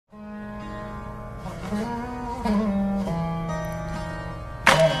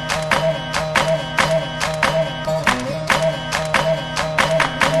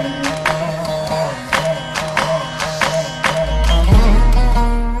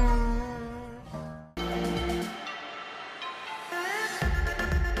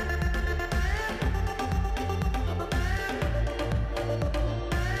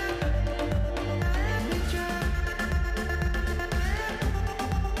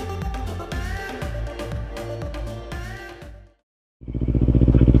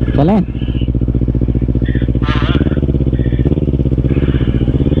चलें?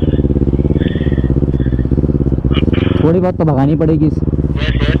 थोड़ी बहुत तो भगानी पड़ेगी।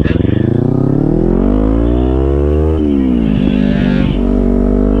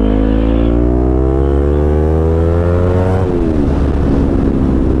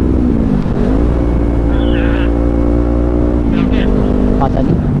 पता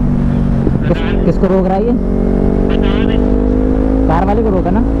नहीं किसको रोक रहा है ये? कार वाले को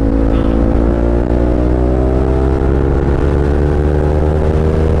रोका ना।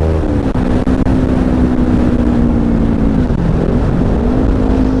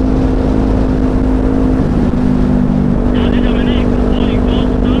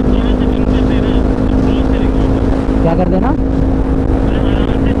 क्या कर देना?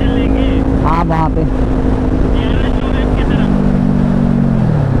 हाँ वहाँ पे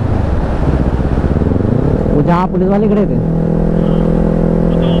वो जहाँ पुलिस वाले खड़े थे।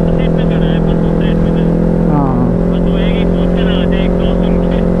 हाँ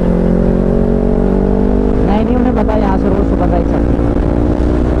नहीं उन्हें पता है यहाँ से रोज सुबह का एक साथ।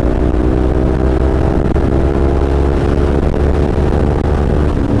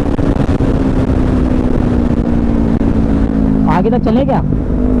 आगे तक चले क्या?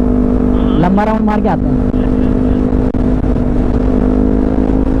 लंबा राउंड मार के आते हैं।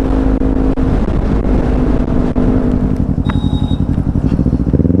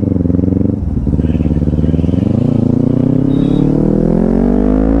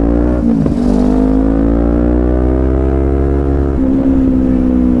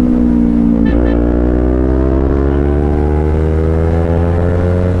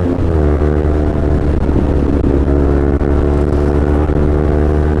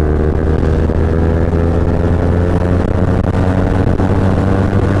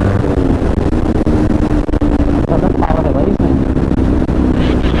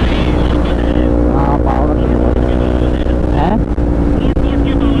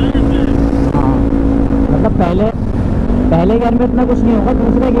 पहले गियर में इतना कुछ नहीं होगा,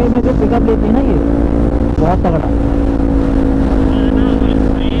 दूसरे गियर में जो पिकअप लेती है ना ये बहुत तगड़ा।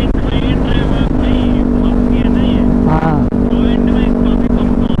 हाँ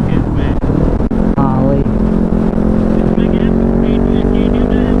हाँ वही।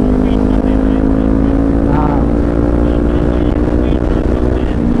 हाँ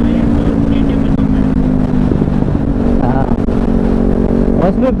हाँ और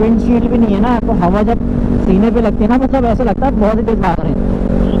इसमें विंडशील्ड भी नहीं है ना, तो हवा जब सीने पे लगती है ना, मतलब ऐसा लगता है बहुत ही तेज भाग रहे हैं।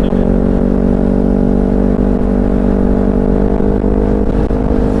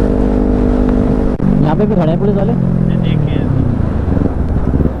 यहाँ पे भी खड़े हैं पुलिस वाले।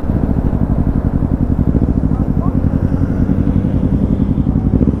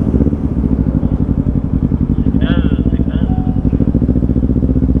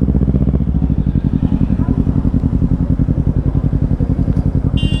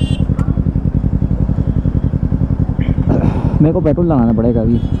 मेरे को पेट्रोल लगाना पड़ेगा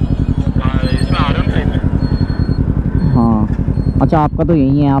अभी। हाँ अच्छा आपका तो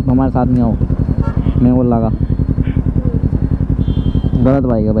यही है, आप हमारे साथ नहीं आओ। मैं वो लगा गलत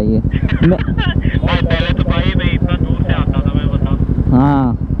भाई का भाई ये मैं पहले तो भाई मैं इतना दूर से आता था, मैं बता।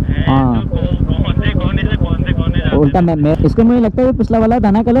 हाँ हाँ उल्टा मैं इसको मुझे लगता है पिछला वाला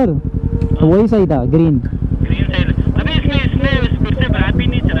था ना कलर, तो वही सही था, ग्रीन सही। अभी इसने फिर से बैक भी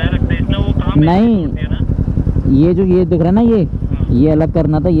नहीं चलाया लगता, इसने वो काम नहीं ना? ये जो ये दिख रहा है ना, ये अलग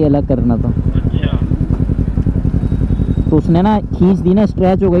करना था, ये अलग करना था। अच्छा तो उसने ना खींच दी ना,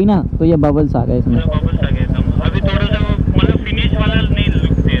 स्क्रैच हो गई ना, तो ये बबल्स आ गए इसमें। बबल्स आ गए एकदम। अभी थोड़ा सा मतलब फिनिश वाला नहीं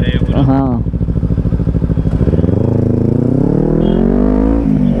लुक दे रहे। हाँ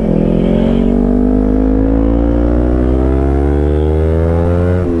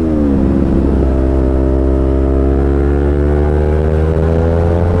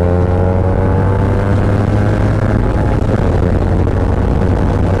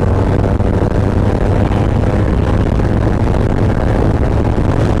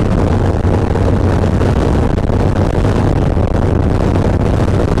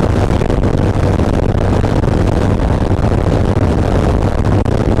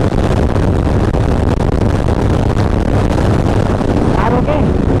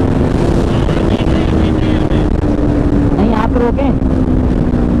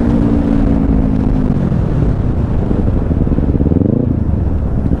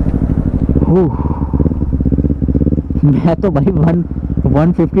मैं तो भाई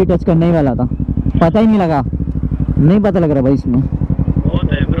 150 टच करने ही वाला था, पता ही नहीं लगा, नहीं पता लग रहा भाई इसमें।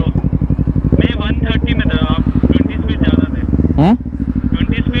 बहुत है ब्रो, मैं 130 में था, आप 20 स्पीड ज़्यादा थे। हैं?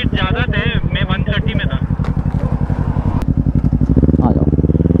 20 स्पीड ज़्यादा थे, मैं 130 में था। आ जाओ।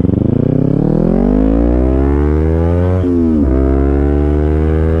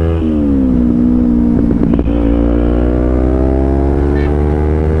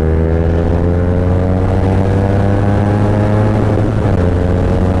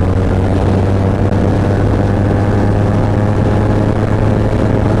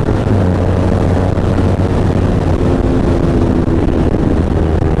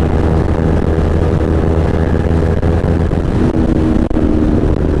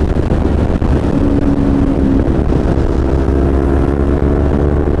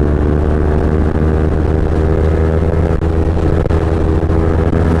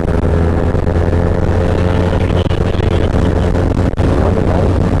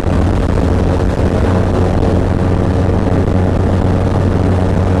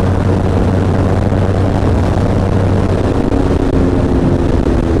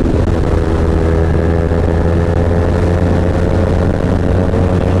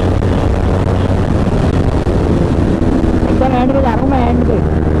 एंड पे जा रहा हूँ मैं, एंड पे।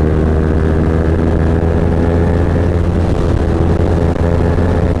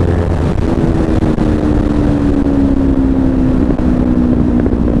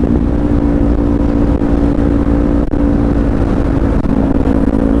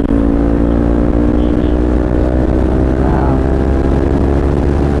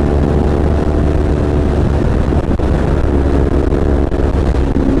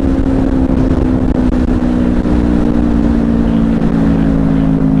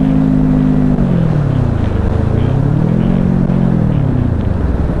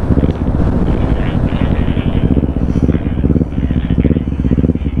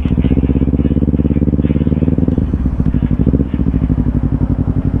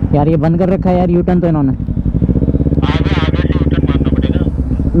 यार ये बंद कर रखा है यार यू टर्न तो इन्होंने। आगे से यूटर्न मारना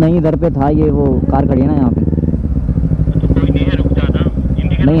पड़ेगा। नहीं इधर पे था ये, वो कार खड़ी है ना यहाँ पे। तो कोई नहीं है, रुक जाना,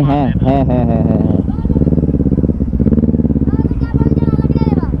 इंडिकेटर नहीं मार देना। है।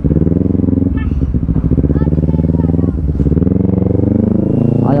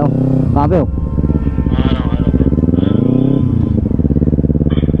 आ जाओ, कहाँ पे हो? आ रहा हूँ।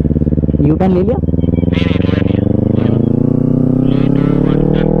 यू टर्न ले लिया? नहीं लिया नहीं है। ले दो 1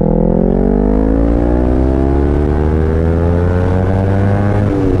 टन।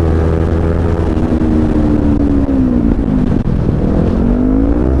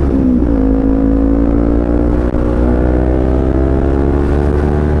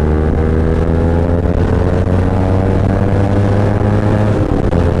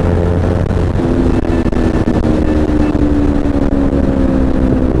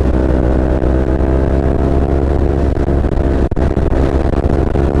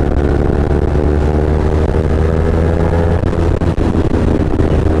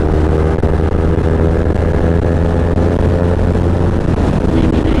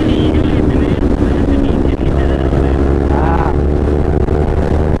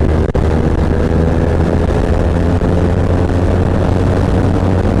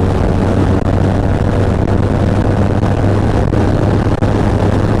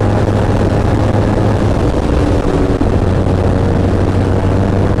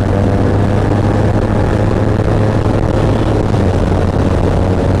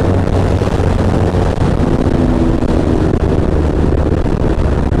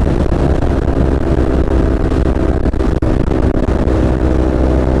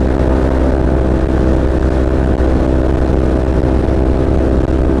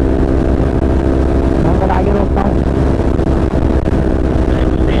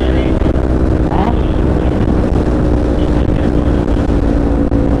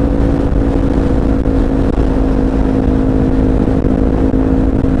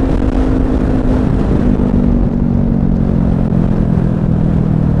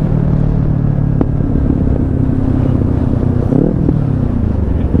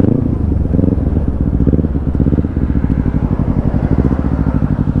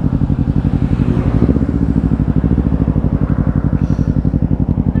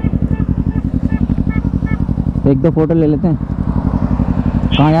 एक दो फोटो ले लेते हैं।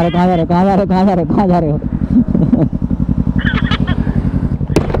 कहाँ जा रहे हो?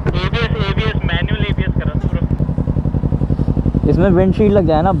 एबीएस मैनुअल एबीएस करा पूरा। इसमें विंडशील्ड लग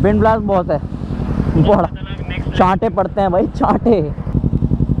जाए ना, विंड ब्लास्ट बहुत है, बड़ा चांटे पड़ते हैं भाई, चांटे।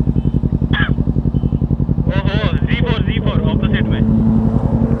 ओहो Z4 ऑपोजिट में।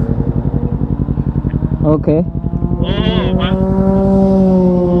 ओके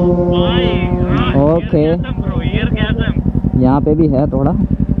ओके, यहाँ पे भी है थोड़ा।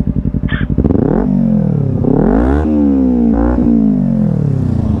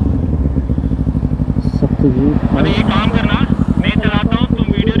 अरे ये काम करना, मैं चलाता हूँ, तुम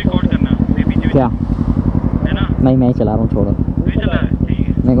वीडियो रिकॉर्ड करना बीच में। क्या है ना? नहीं, मैं ही चला रहा हूँ, छोड़ो। तू चला रहा है, ठीक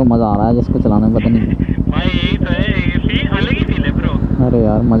है। मेरे को मज़ा आ रहा है, जिसको चलाने में पता नहीं। भाई यही तो है, ये फील अलग ही फील है ब्रो। अरे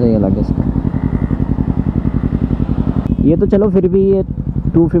यार मज़ा ही अलग है इसका। ये तो चलो फिर भी ये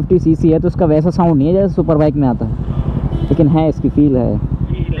 250 सीसी है तो इसका वैसा साउंड नहीं है जैसे सुपर बाइक में आता है, लेकिन है, इसकी फील है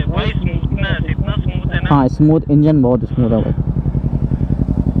भाई। स्मूथनेस इतना स्मूथ है ना। हाँ स्मूथ, इंजन बहुत स्मूथ है भाई।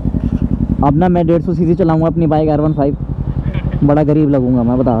 अब ना मैं 150 सीसी चलाऊंगा अपनी बाइक R15, बड़ा गरीब लगूंगा,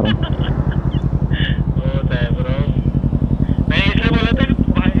 मैं बता रहा हूँ। होता है ब्रो। मैं इसलिए बोला था कि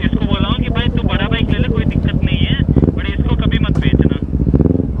भाई, इसको बोला हूँ कि भाई तू बड़ा बाइक ले ले, कोई दिक्कत नहीं है, बट इसको कभी मत बेचना।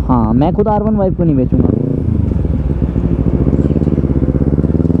 हाँ मैं खुद R15 को नहीं बेचूंगा।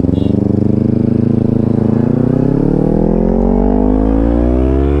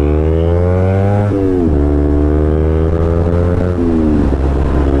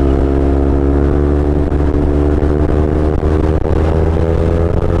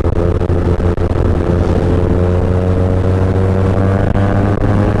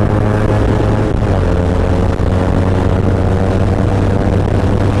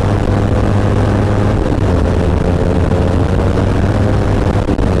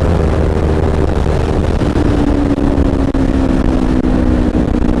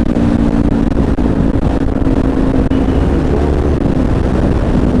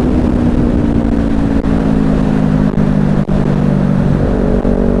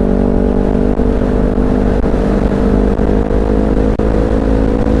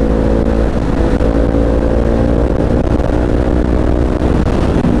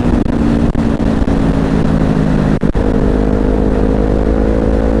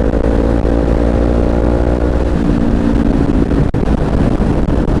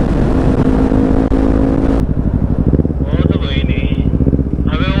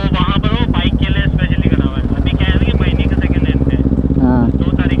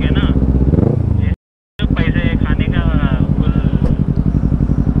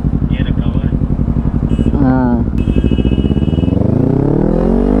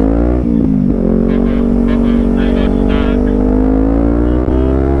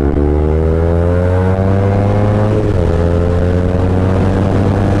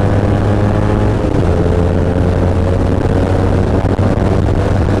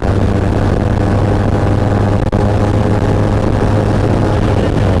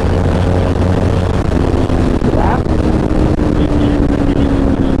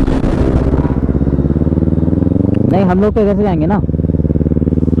 नहीं, हम लोग तो इधर से जाएंगे ना।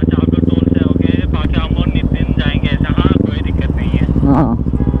 अच्छा आप लोग टोल से होगे, बाकी हम और नितिन जाएंगे ऐसा। हाँ कोई दिक्कत नहीं है। हाँ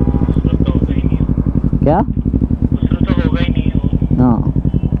तो कहीं नहीं। क्या